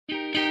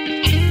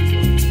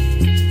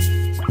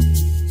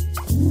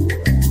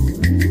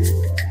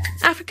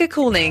Africa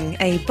Calling,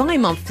 a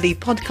bi-monthly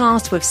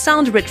podcast with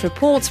sound-rich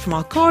reports from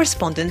our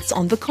correspondents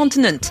on the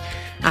continent.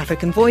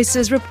 African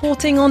Voices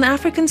reporting on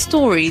African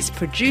stories,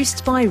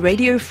 produced by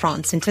Radio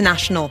France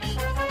International.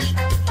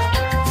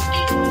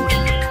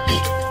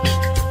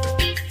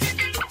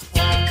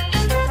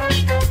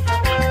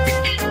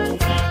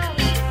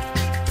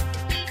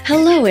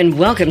 Hello and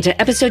welcome to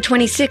episode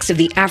 26 of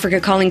the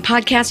Africa Calling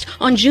podcast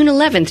on June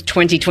 11th,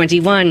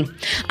 2021.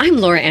 I'm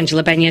Laura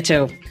Angela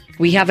Bagneto.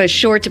 We have a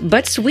short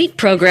but sweet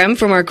program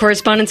from our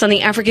correspondents on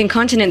the African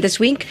continent this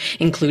week,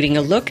 including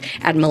a look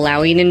at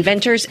Malawian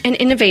inventors and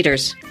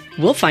innovators.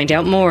 We'll find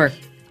out more.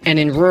 And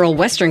in rural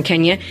Western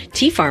Kenya,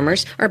 tea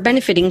farmers are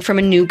benefiting from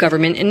a new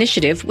government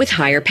initiative with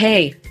higher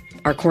pay.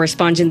 Our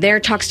correspondent there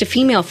talks to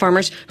female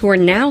farmers who are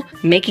now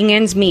making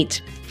ends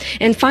meet.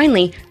 And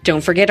finally, don't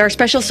forget our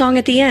special song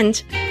at the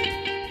end.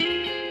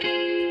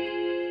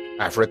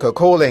 Africa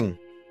Calling.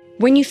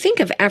 When you think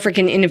of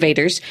African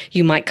innovators,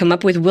 you might come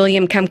up with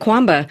William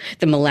Kamkwamba,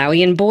 the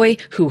Malawian boy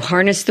who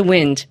harnessed the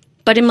wind.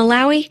 But in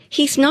Malawi,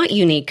 he's not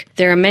unique.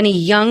 There are many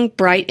young,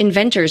 bright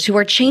inventors who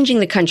are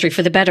changing the country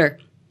for the better.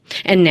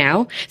 And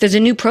now, there's a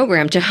new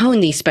program to hone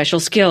these special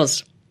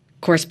skills.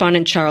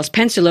 Correspondent Charles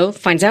Pensulo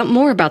finds out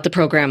more about the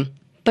program.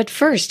 But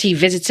first, he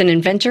visits an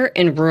inventor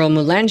in rural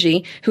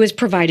Mulanje who has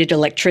provided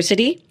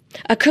electricity,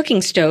 a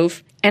cooking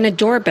stove, and a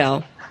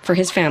doorbell for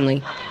his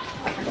family.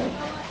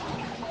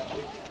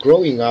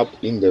 Growing up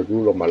in the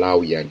rural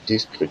Malawian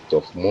district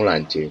of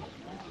Mulanje,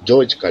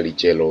 George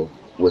Kalicelo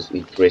was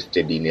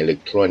interested in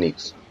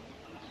electronics.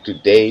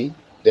 Today,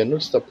 they're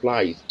not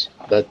surprised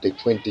that the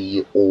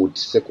 20-year-old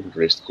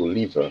secondary school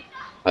leaver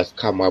has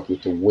come up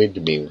with a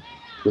windmill,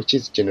 which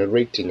is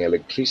generating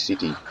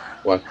electricity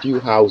for a few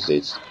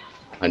houses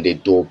and a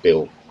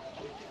doorbell.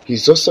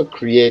 He's also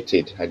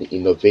created an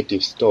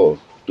innovative stove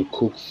to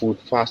cook food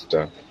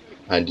faster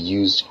and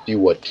use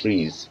fewer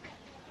trees.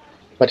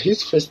 But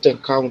his first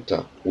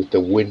encounter with the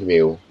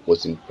windmill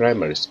was in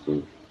primary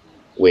school,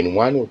 when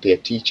one of their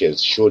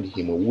teachers showed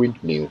him a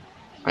windmill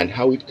and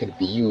how it can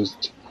be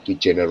used to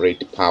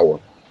generate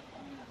power.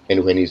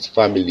 And when his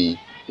family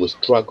was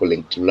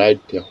struggling to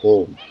light their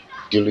home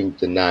during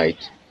the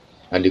night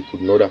and he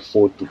could not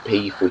afford to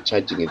pay for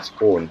charging his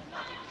phone,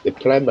 the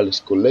primary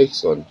school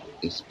lesson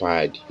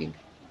inspired him.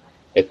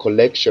 A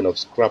collection of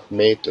scrap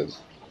metals,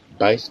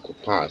 bicycle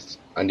parts,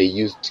 and a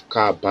used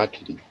car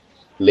battery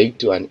led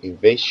to an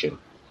invention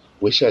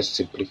which has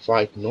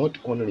simplified not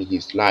only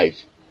his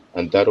life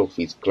and that of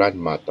his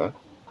grandmother,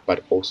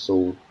 but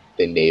also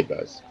the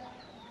neighbors.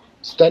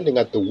 Standing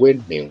at the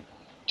windmill,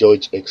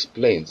 George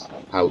explains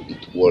how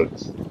it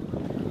works.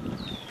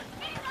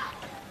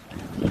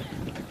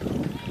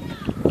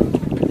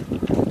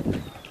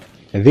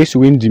 This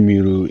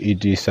windmill,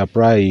 it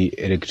supplies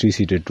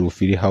electricity to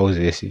 3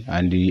 houses,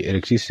 and the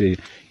electricity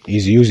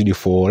is used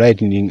for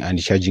lighting and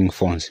charging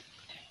phones.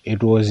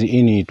 It was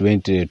in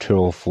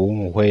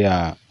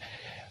 2012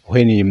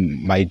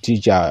 when my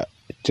teacher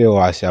told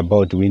us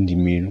about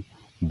windmill,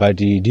 but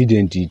he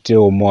didn't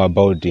tell more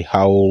about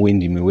how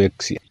windmill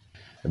works.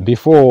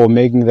 Before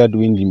making that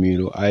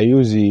windmill, I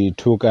used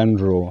 2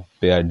 candles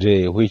per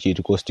day, which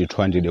it cost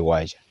 200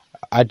 watts.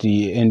 At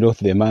the end of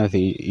the month,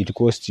 it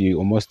cost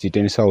almost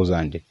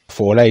 10,000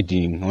 for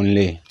lighting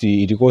only.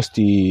 It cost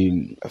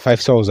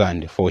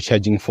 5,000 for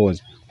charging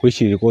phones,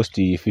 which it cost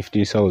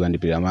 15,000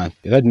 per month.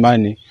 That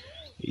money,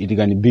 it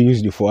can be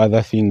used for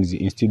other things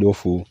instead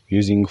of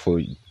using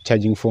for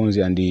charging phones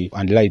and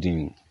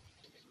lighting.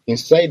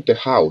 Inside the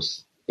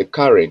house, the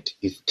current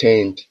is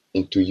turned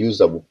into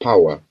usable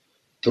power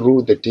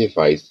through the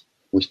device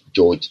which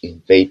George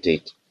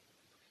invented.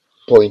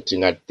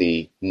 Pointing at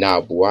the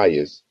knob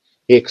wires,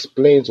 he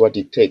explains what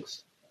it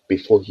takes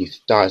before he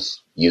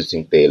starts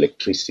using the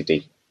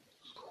electricity.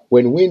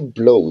 When wind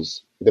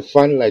blows, the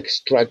fan-like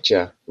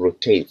structure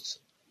rotates.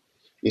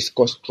 It's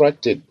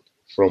constructed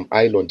from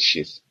nylon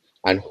sheets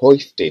and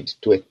hoisted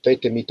to a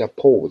 30-meter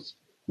post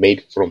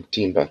made from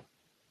timber.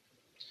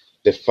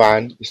 The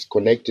fan is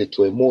connected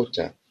to a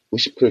motor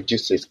which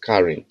produces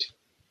current.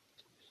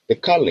 The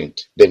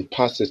current then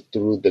passes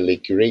through the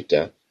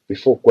regulator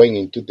before going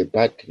into the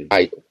battery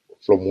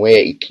from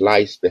where it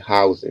lights the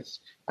houses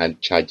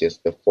and charges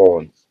the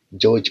phones.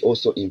 George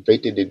also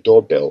invented a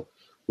doorbell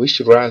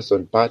which runs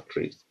on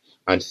batteries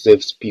and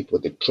saves people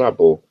the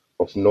trouble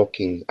of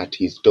knocking at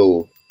his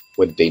door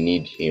when they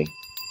need him.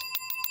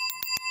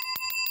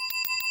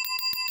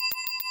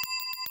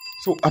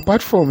 So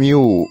apart from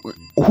you,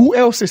 who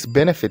else is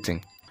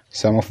benefiting?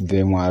 Some of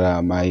them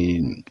are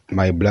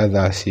my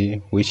brothers,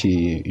 which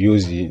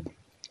use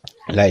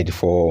light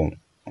for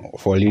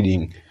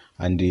leading,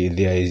 and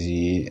there is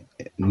a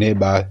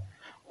neighbor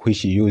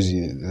which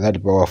uses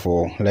that power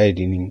for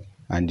lighting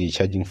and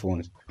charging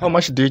phones. How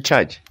much do you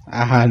charge?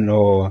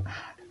 No,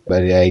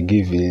 but I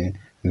give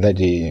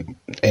that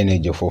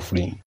energy for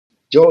free.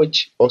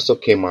 George also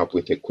came up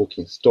with a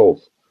cooking stove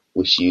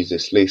which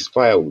uses less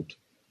firewood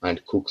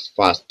and cooks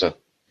faster.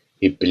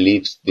 He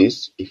believes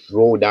this, if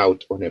rolled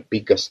out on a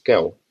bigger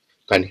scale,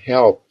 can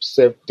help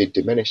save the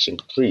diminishing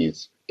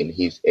trees in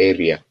his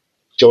area.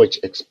 George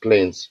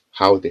explains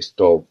how the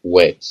stove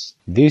works.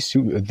 This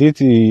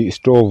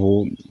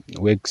stove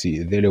works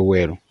very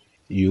well.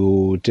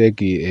 You take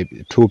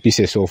 2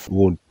 pieces of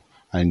wood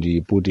and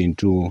you put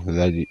into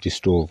the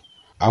stove.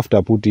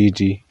 After put it,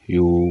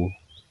 you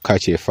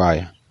catch a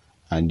fire,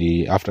 and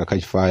after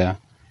catch fire,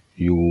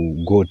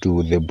 you go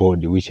to the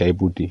board which I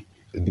put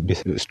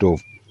the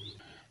stove.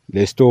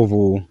 The stove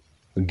will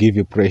give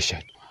you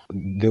pressure.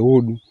 The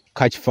wood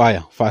catch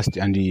fire first,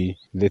 and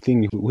the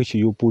thing which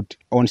you put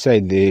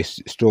inside the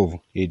stove,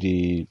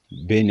 it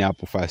burn up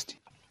first.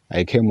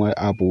 I came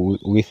up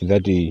with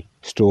that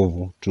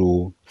stove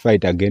to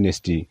fight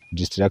against the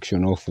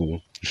destruction of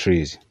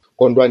trees.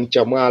 Kondwani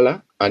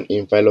Chamala, an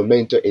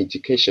environmental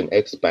education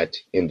expert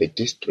in the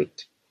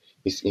district,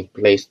 is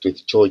impressed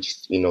with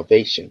George's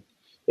innovation,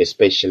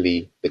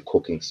 especially the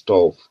cooking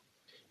stove.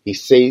 He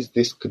says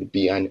this could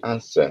be an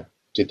answer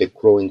to the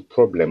growing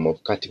problem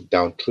of cutting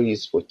down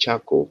trees for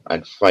charcoal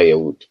and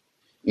firewood.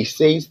 He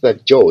says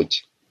that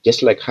George,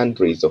 just like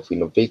hundreds of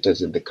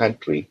innovators in the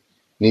country,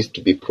 needs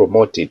to be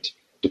promoted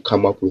to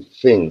come up with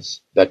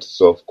things that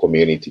solve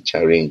community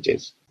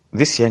challenges.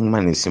 This young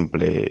man is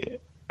simply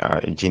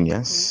a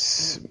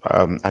genius.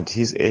 At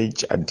his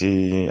age, at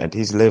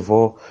his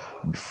level,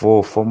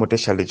 before formal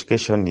tertiary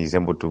education, he is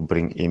able to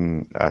bring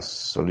in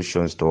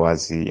solutions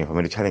towards the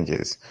environmental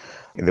challenges.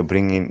 The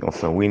bringing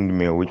of a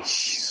windmill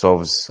which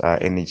solves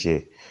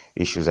energy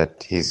issues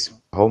at his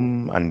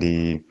home, and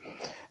the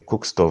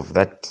cook stove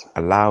that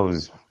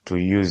allows to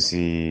use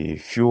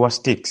fewer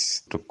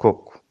sticks to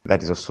cook.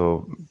 That is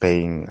also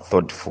being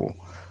thoughtful.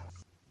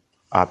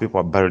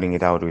 People are battling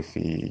it out with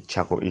the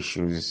charcoal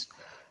issues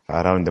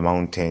around the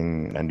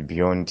mountain and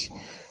beyond.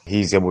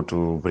 He's able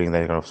to bring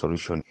that kind of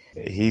solution.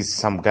 He's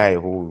some guy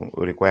who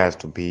requires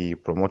to be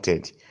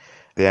promoted.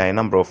 There are a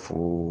number of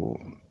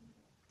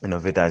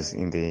innovators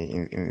in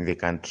the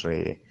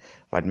country,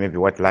 but maybe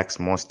what lacks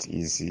most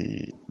is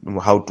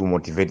how to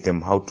motivate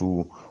them, how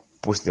to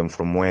push them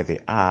from where they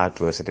are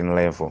to a certain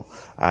level.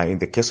 In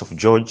the case of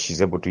George,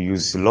 he's able to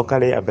use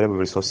locally available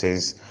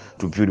resources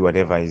to build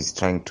whatever he's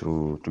trying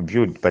to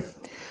build, but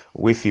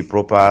with the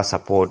proper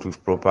support,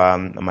 with proper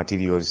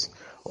materials,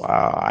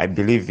 I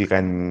believe we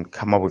can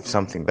come up with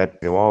something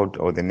that the world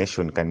or the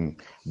nation can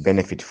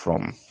benefit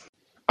from.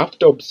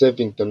 After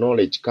observing the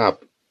knowledge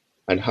gap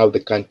and how the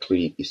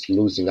country is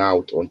losing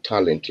out on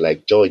talent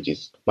like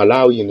George's,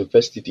 Malawi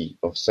University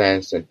of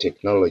Science and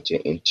Technology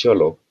in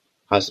Cholo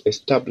has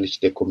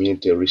established a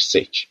community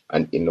research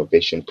and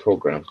innovation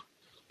program.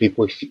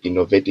 People with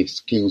innovative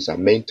skills are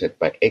mentored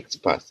by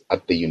experts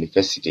at the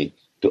university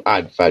to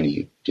add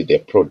value to their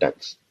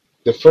products.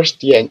 The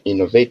first-year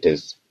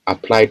innovators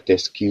applied their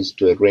skills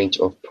to a range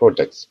of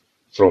products,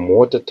 from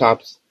water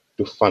taps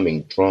to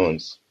farming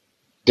drones.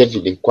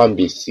 David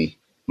Nkwambisi,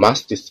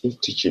 Masters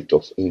Institute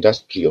of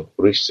Industrial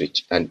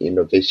Research and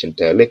Innovation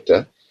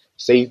Director,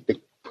 says the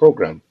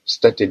program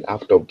started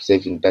after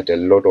observing that a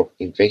lot of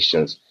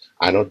innovations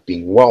are not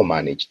being well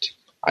managed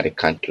at a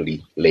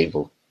country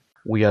level.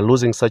 We are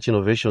losing such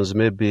innovations.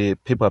 Maybe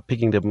people are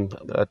picking them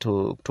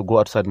to go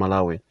outside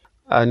Malawi.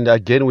 And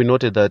again, we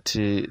noted that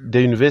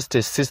the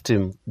university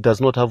system does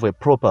not have a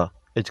proper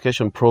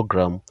education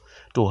program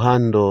to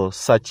handle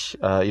such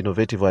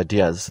innovative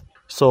ideas.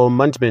 So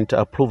management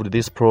approved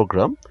this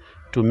program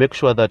to make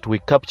sure that we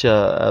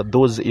capture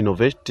those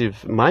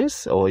innovative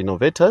minds or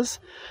innovators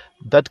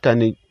that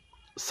can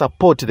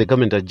support the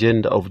government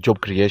agenda of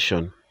job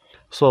creation.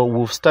 So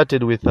we've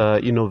started with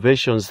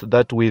innovations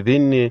that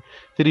within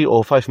 3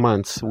 or 5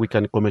 months we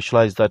can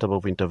commercialize that type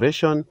of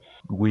innovation.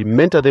 We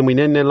mentor them in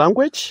any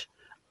language,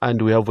 and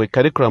we have a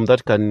curriculum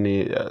that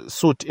can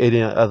suit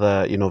any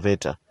other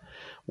innovator.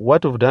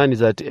 What we've done is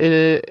that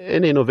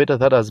any innovator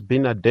that has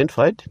been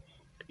identified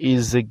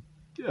is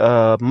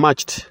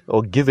matched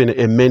or given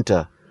a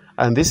mentor.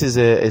 And this is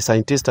a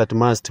scientist at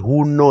MAST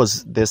who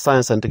knows the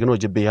science and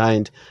technology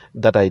behind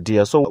that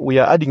idea. So we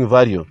are adding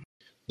value.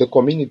 The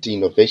Community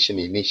Innovation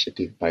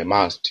Initiative by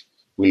MAST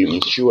will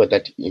ensure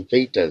that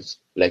innovators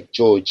like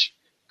George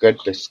get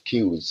the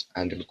skills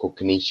and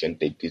recognition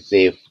they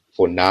deserve.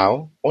 For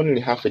now,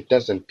 only half a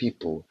dozen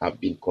people have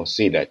been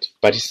considered,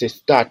 but it's a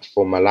start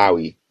for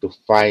Malawi to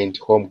find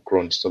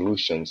homegrown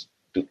solutions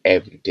to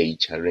everyday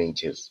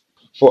challenges.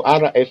 For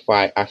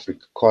RFI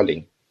Africa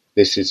Calling,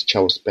 this is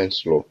Charles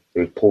Penslow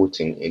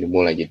reporting in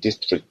Mulanje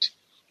District,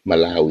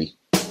 Malawi.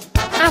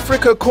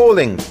 Africa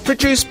Calling,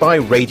 produced by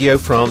Radio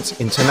France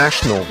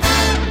International.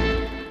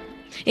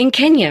 In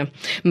Kenya,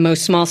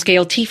 most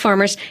small-scale tea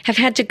farmers have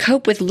had to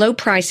cope with low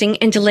pricing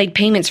and delayed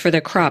payments for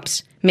their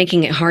crops,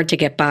 making it hard to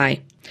get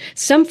by.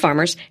 Some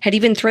farmers had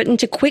even threatened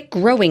to quit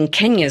growing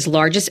Kenya's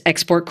largest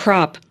export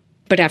crop.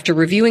 But after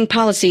reviewing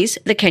policies,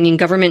 the Kenyan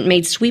government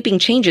made sweeping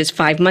changes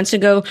 5 months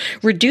ago,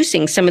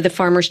 reducing some of the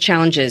farmers'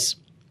 challenges.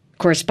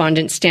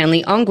 Correspondent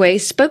Stanley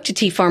Ongwe spoke to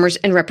tea farmers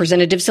and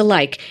representatives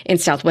alike in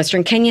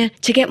southwestern Kenya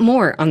to get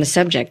more on the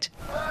subject.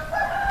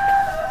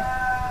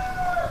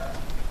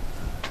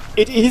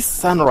 It is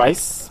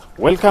sunrise.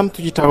 Welcome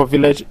to Chitago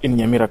village in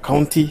Nyamira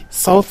County,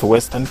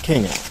 southwestern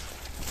Kenya.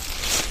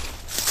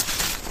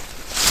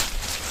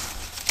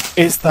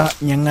 Esther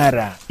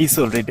Nyangara is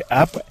already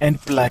up and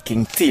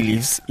plucking tea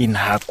leaves in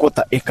her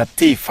quarter-acre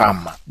tea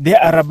farm.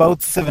 There are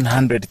about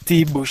 700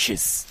 tea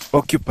bushes,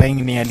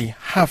 occupying nearly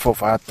half of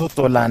her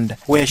total land,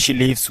 where she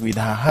lives with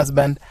her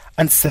husband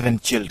and 7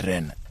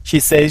 children. She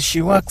says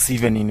she works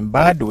even in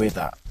bad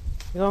weather.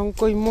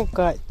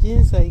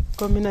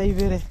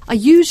 I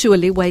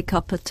usually wake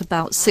up at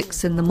about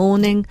 6 in the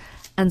morning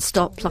and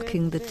start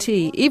plucking the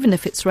tea, even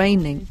if it's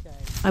raining.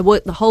 I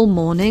work the whole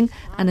morning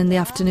and in the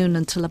afternoon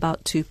until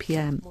about 2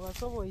 p.m.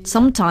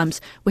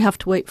 Sometimes we have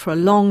to wait for a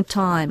long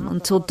time,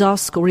 until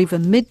dusk or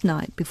even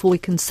midnight, before we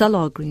can sell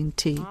our green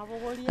tea.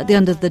 At the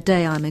end of the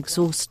day, I'm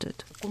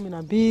exhausted.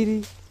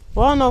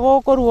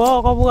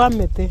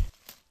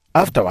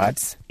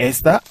 Afterwards,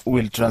 Esther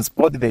will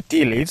transport the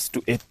tea leaves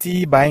to a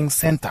tea buying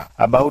center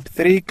about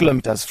 3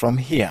 kilometers from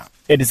here.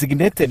 A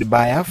designated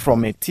buyer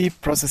from a tea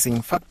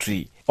processing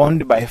factory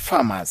owned by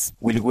farmers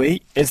will weigh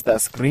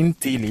Esther's green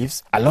tea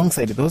leaves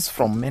alongside those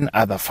from many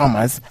other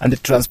farmers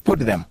and transport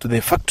them to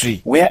the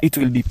factory, where it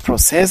will be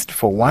processed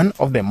for one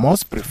of the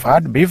most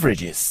preferred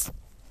beverages,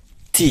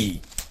 tea.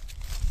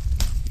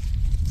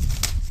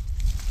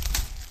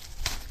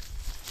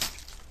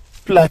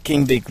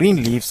 Plucking the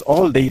green leaves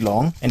all day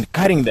long and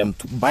carrying them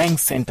to buying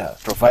center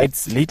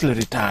provides little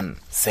return,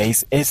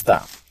 says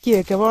Esther.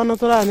 It's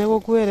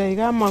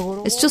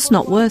just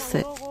not worth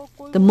it.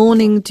 The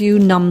morning dew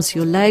numbs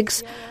your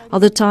legs.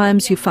 Other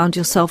times you found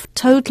yourself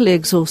totally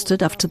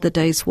exhausted after the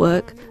day's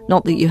work.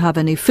 Not that you have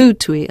any food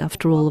to eat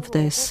after all of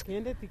this.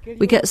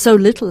 We get so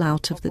little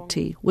out of the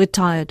tea. We're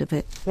tired of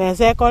it.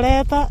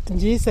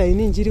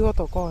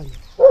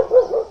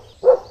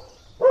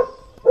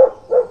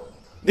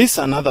 This is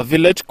another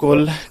village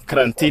called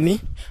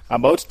Krantini,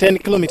 about 10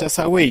 kilometers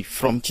away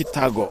from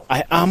Chicago.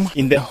 I am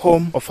in the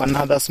home of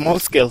another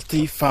small-scale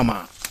tea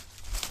farmer.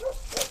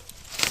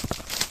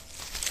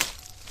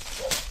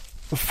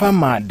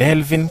 Farmer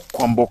Delvin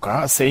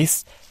Kwamboka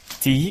says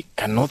tea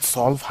cannot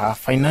solve her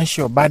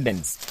financial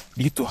burdens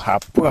due to her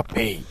poor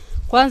pay.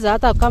 At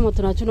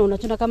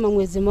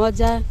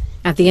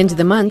the end of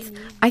the month,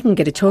 I can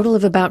get a total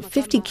of about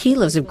 50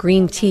 kilos of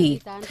green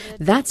tea.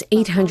 That's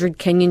 800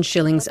 Kenyan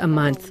shillings a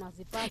month.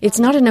 It's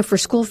not enough for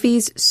school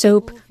fees,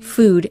 soap,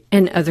 food,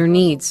 and other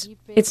needs.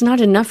 It's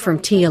not enough from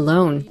tea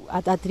alone.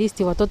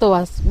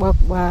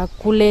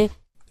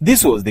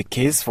 This was the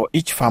case for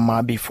each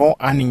farmer before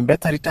earning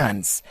better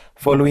returns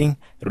following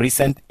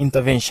recent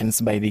interventions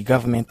by the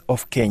government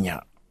of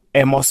Kenya.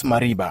 Amos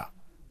Mariba,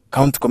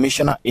 County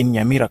Commissioner in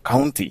Nyamira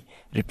County,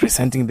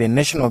 representing the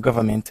national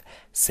government,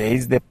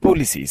 says the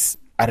policies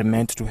are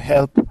meant to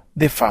help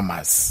the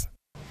farmers.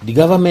 The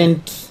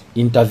government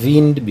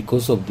intervened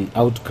because of the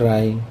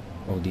outcry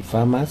of the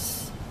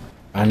farmers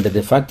and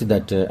the fact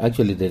that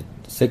actually the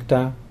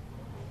sector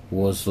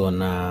was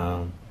on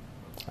a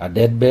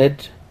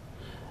deathbed.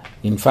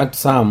 In fact,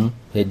 some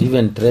had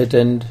even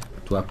threatened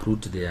to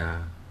uproot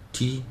their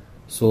tea.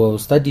 So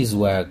studies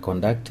were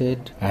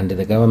conducted and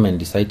the government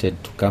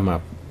decided to come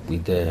up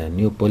with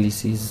new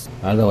policies.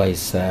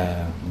 Otherwise,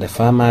 the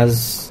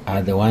farmers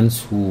are the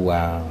ones who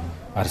are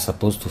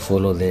supposed to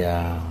follow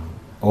their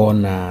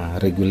own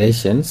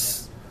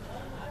regulations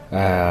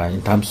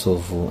in terms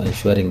of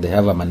ensuring they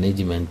have a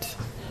management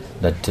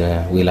that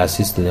will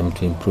assist them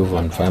to improve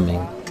on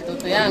farming.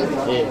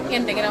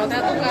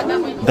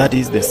 That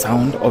is the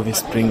sound of a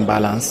spring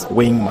balance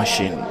weighing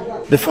machine.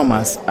 The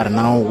farmers are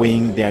now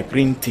weighing their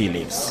green tea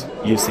leaves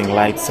using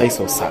light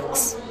sisal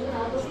sacks.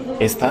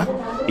 Esther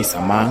is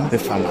among the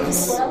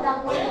farmers.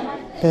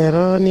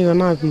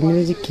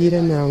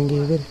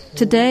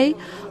 Today,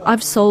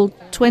 I've sold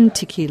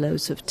 20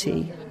 kilos of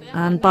tea.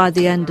 And by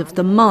the end of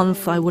the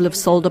month, I will have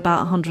sold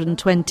about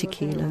 120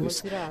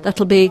 kilos.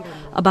 That'll be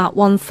about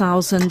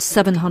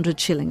 1,700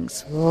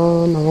 shillings.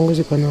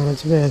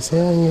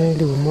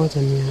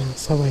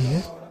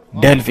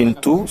 Delvin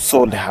too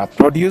sold her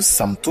produce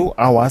some 2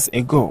 hours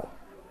ago.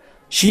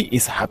 She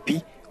is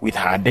happy with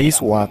her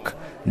day's work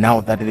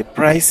now that the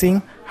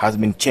pricing has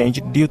been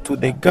changed due to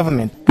the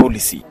government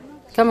policy.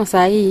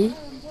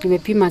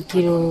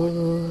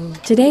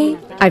 Today,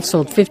 I've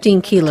sold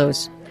 15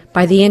 kilos.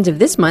 By the end of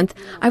this month,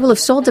 I will have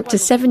sold up to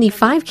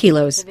 75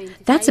 kilos.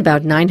 That's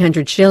about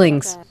 900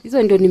 shillings.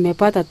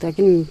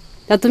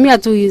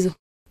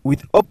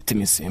 With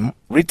optimism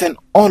written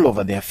all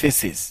over their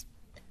faces,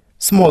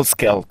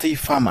 small-scale tea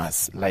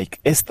farmers like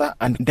Esther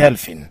and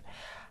Delphine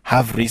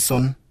have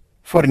reason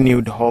for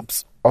renewed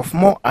hopes of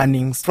more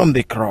earnings from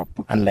the crop,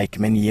 unlike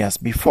many years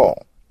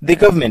before. The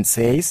government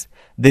says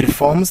the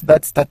reforms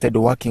that started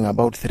working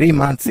about 3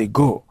 months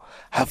ago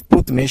have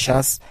put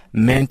measures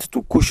meant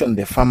to cushion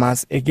the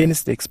farmers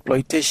against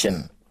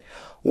exploitation.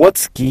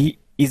 What's key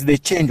is the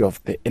change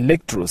of the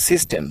electoral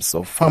systems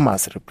of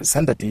farmers'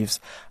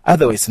 representatives,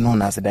 otherwise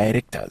known as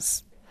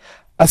directors,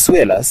 as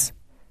well as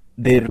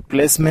the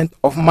replacement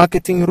of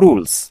marketing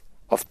rules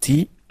of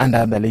tea and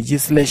other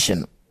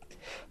legislation.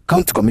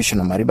 County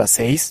Commissioner Mariba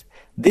says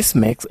this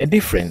makes a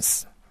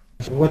difference.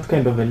 What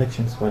kind of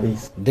elections were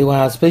these? There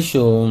were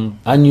special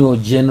annual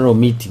general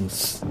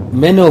meetings.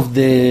 Many of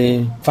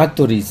the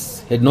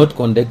factories had not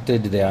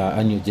conducted their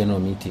annual general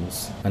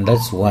meetings. And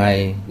that's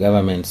why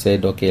government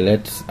said, okay,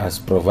 let us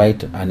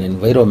provide an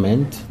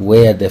environment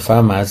where the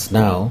farmers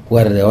now, who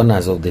are the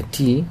owners of the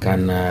tea,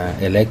 can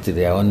elect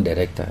their own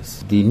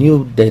directors. The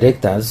new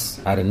directors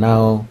are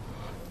now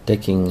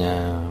taking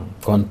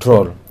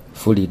control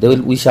fully.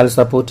 We shall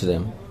support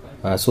them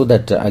so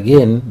that,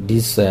 again,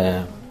 this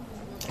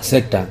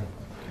sector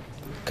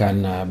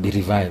can be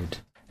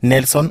revived.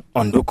 Nelson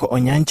Onduko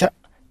Onyancha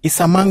is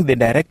among the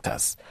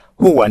directors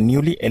who were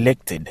newly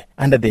elected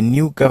under the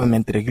new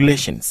government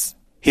regulations.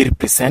 He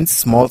represents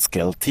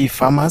small-scale tea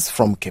farmers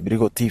from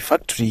Kebrigo Tea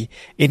Factory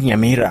in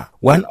Nyamira,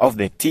 one of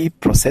the tea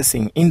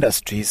processing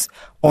industries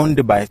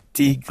owned by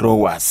tea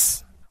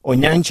growers.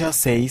 Onyancha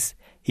says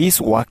he is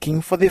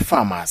working for the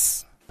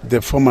farmers. The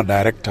former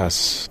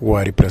directors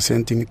were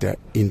representing their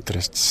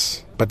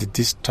interests, but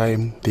this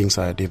time things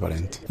are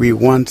different. We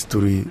want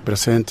to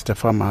represent the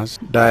farmers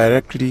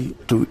directly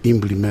to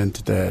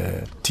implement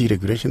the tea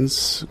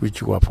regulations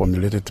which were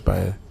formulated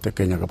by the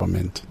Kenya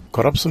government.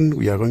 Corruption,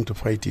 we are going to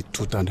fight it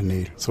tooth and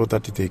nail so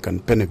that they can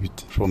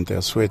benefit from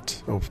their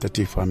sweat of the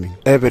tea farming.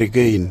 Every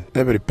gain,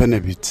 every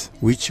benefit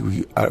which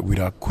will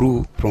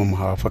accrue from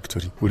our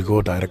factory will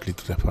go directly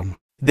to the farmer.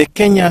 The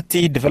Kenya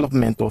Tea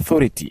Development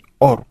Authority,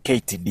 or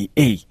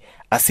KTDA,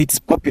 as it's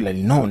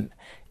popularly known,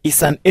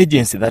 is an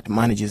agency that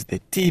manages the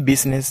tea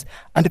business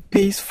and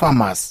pays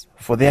farmers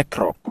for their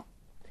crop.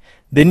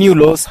 The new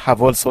laws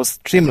have also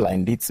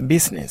streamlined its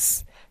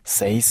business,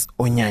 says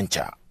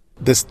Onyancha.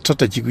 The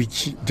strategy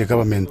which the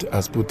government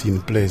has put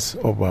in place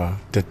over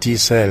the tea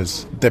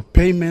sales, the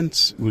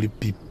payments will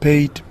be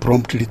paid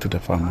promptly to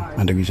the farmer,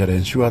 and we shall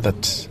ensure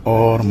that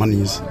all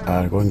monies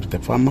are going to the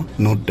farmer,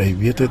 not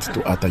diverted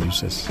to other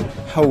uses.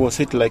 How was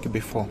it like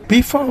before?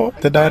 Before,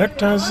 the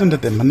directors and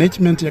the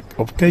management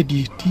of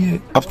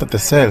KDTA, after the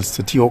sales,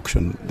 the tea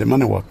auction, the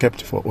money were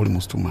kept for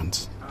almost 2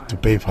 months to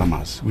pay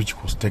farmers, which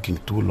was taking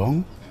too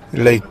long.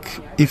 Like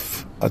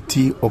if a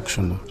tea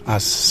auctioneer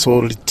has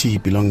sold tea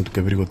belonging to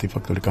Kebrigo Tea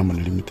Factory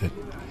Company Limited,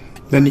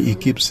 then he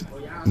keeps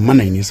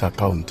money in his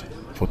account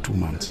for 2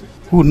 months.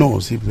 Who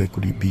knows if they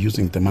could be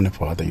using the money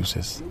for other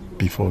uses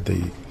before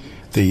they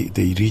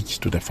reach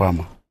to the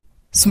farmer.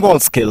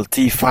 Small-scale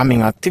tea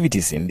farming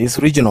activities in this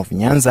region of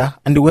Nyanza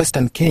and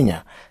western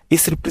Kenya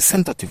is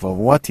representative of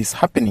what is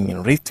happening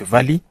in Rift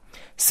Valley,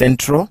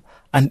 central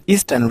and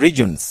eastern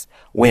regions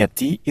where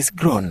tea is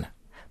grown,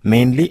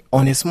 mainly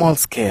on a small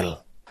scale.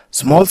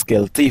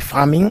 Small-scale tea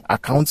farming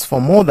accounts for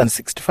more than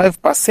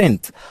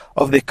 65%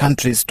 of the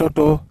country's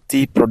total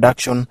tea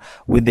production,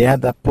 with the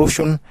other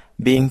portion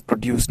being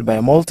produced by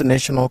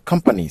multinational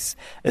companies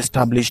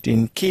established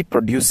in key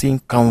producing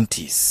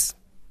counties.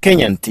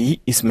 Kenyan tea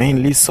is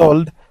mainly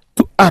sold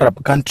to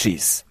Arab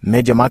countries,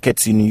 major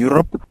markets in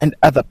Europe and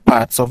other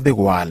parts of the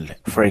world.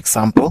 For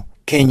example,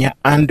 Kenya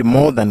earned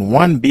more than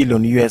 $1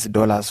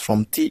 billion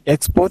from tea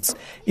exports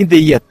in the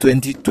year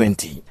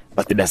 2020.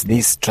 But does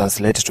this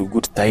translate to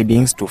good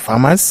tidings to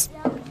farmers?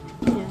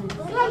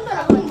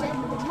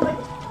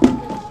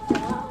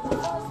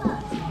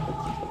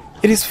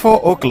 It is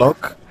 4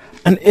 o'clock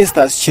and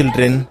Esther's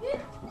children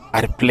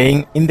are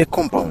playing in the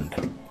compound.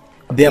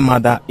 Their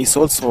mother is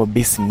also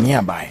busy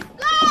nearby.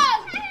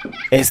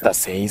 Esther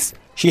says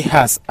she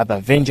has other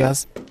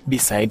ventures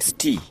besides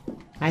tea.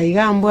 I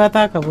have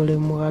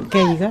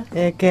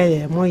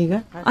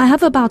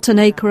about an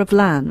acre of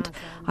land.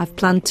 I've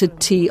planted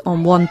tea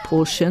on one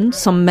portion,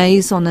 some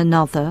maize on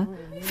another,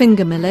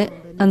 finger millet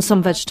and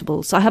some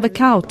vegetables. I have a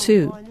cow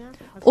too.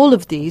 All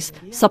of these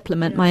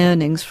supplement my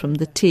earnings from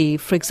the tea.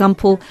 For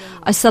example,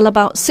 I sell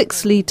about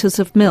 6 litres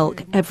of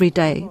milk every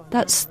day.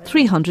 That's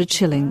 300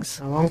 shillings.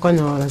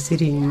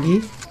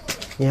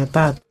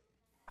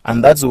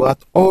 And that's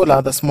what all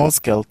other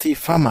small-scale tea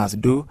farmers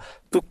do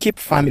to keep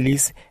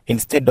families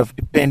instead of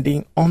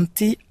depending on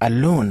tea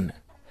alone.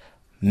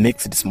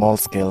 Mixed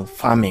small-scale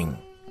farming.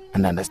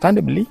 And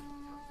understandably,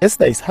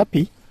 Esther is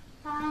happy.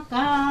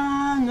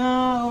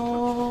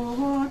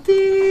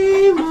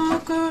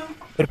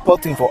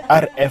 Reporting for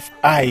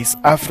RFI's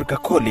Africa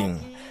Calling,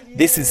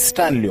 this is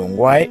Stanley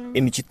Ongwai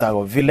in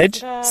Chitago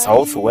Village,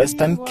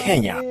 southwestern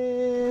Kenya.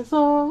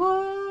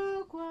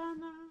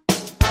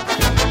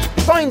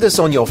 Find us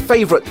on your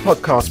favourite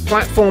podcast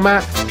platform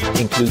app,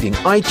 including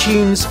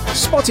iTunes,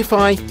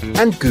 Spotify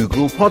and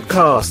Google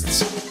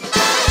Podcasts.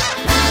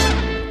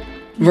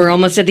 We're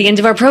almost at the end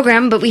of our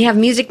program, but we have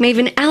music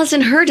maven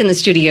Alison Hurd in the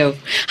studio.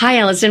 Hi,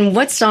 Alison.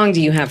 What song do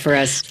you have for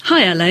us?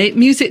 Hi, LA.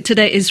 Music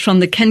today is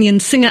from the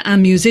Kenyan singer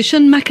and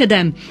musician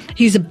Macadam.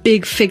 He's a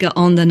big figure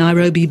on the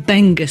Nairobi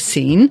Benga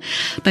scene.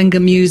 Benga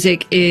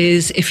music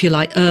is, if you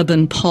like,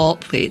 urban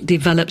pop. It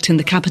developed in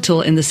the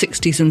capital in the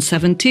 60s and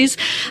 70s,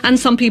 and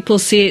some people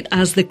see it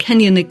as the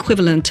Kenyan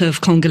equivalent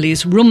of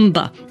Congolese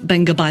rumba.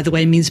 Benga, by the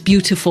way, means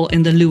beautiful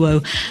in the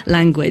Luo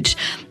language.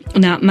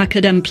 Now,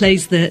 Makadem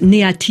plays the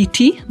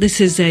niatiti. This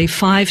is a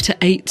 5 to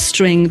 8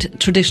 stringed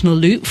traditional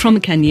lute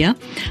from Kenya.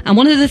 And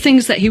one of the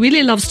things that he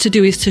really loves to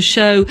do is to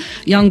show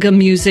younger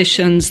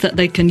musicians that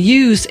they can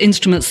use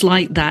instruments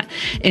like that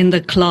in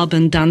the club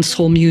and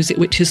dancehall music,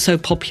 which is so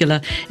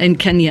popular in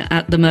Kenya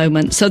at the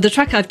moment. So the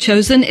track I've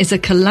chosen is a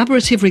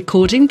collaborative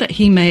recording that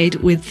he made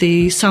with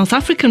the South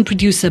African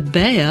producer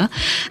Bayer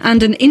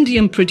and an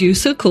Indian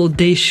producer called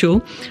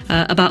Desho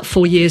about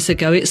 4 years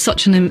ago. It's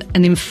such an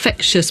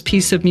infectious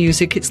piece of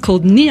music. It's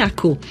called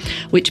Niaku,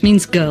 which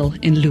means girl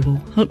in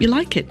Luo. Hope you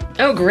like it.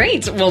 Oh,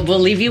 great. Well, we'll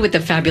leave you with the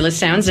fabulous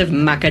sounds of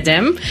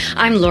Makadem.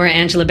 I'm Laura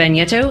Angela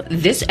Bagneto.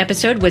 This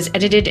episode was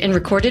edited and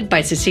recorded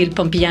by Cecile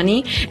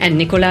Pompiani and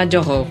Nicolas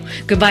Doro.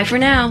 Goodbye for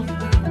now.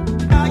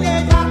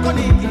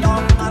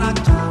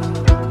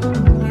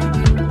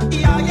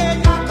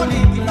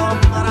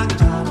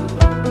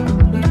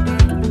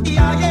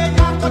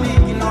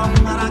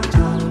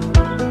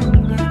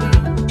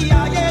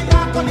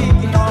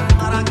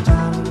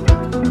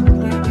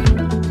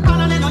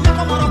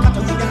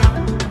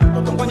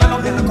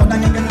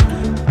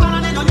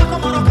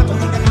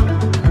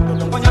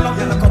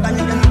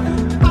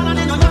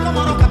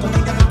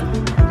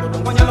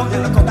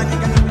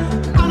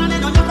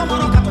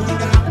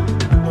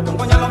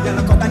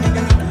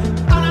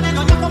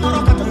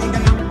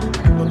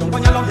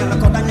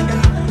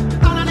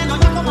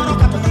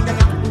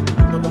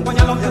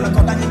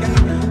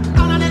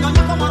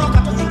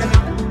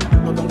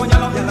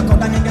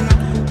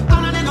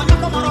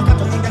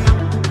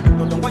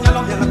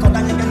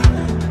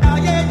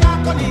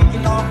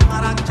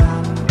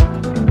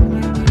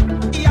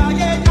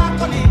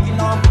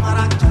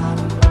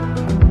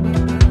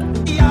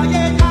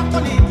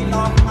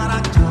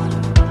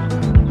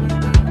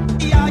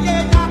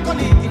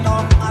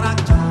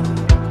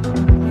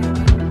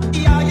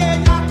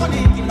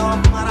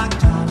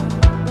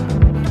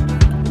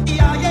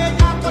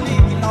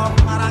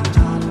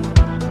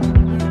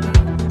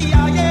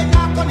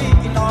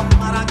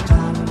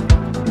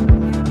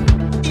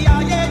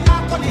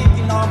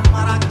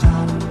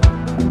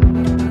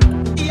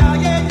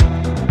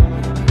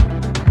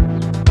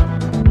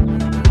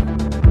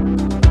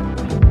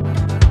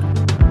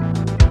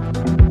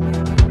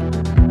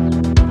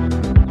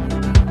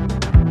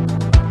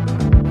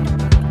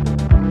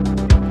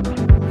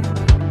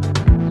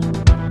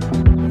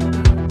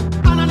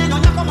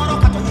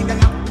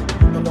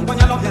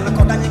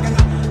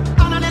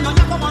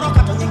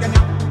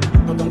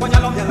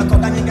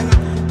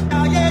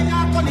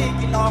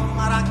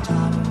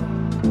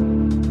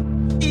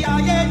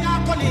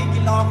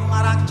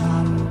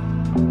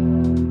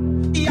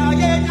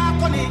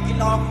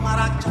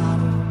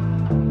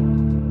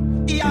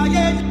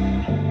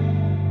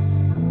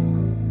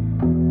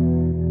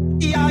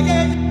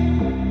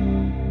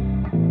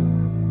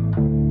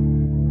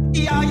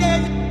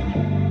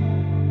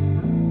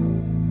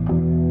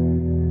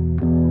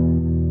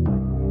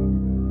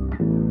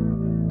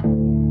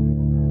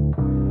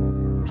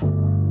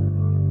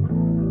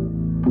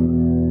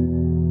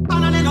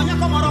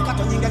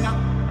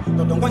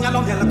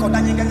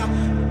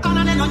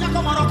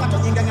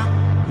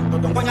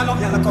 Dongonya lo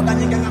ya la koda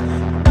nyinga.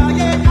 Ya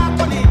ye ya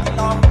koni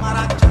lo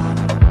mara.